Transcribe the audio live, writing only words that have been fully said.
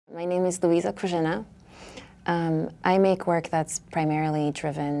My name is Luiza Kurzyna. I make work that's primarily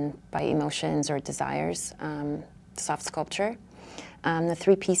driven by emotions or desires, soft sculpture. The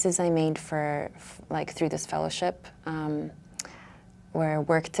three pieces I made through this fellowship were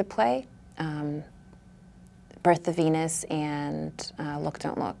Work to Play, Birth of Venus, and Look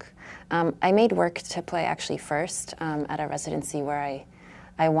Don't Look. I made Work to Play actually first at a residency where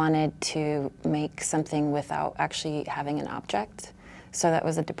I wanted to make something without actually having an object. So that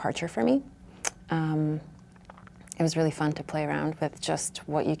was a departure for me. It was really fun to play around with just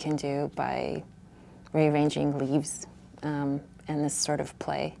what you can do by rearranging leaves and this sort of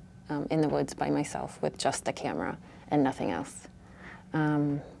play in the woods by myself with just a camera and nothing else.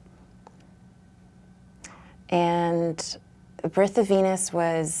 And Birth of Venus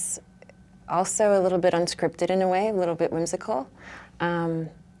was also a little bit unscripted in a way, a little bit whimsical,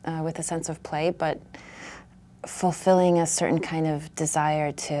 with a sense of play, but fulfilling a certain kind of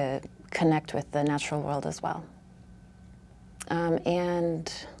desire to connect with the natural world as well.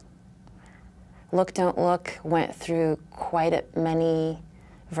 And Look Don't Look went through quite many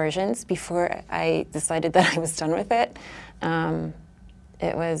versions before I decided that I was done with it.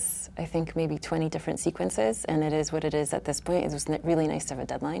 It was, I think, maybe 20 different sequences, and it is what it is at this point. It was really nice to have a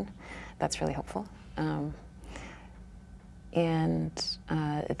deadline. That's really helpful. And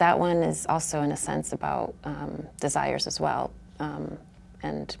that one is also, in a sense, about desires as well,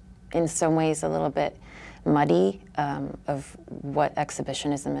 and in some ways a little bit muddy of what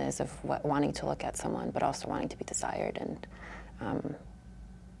exhibitionism is, of wanting to look at someone, but also wanting to be desired, and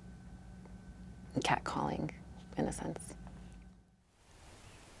catcalling, in a sense.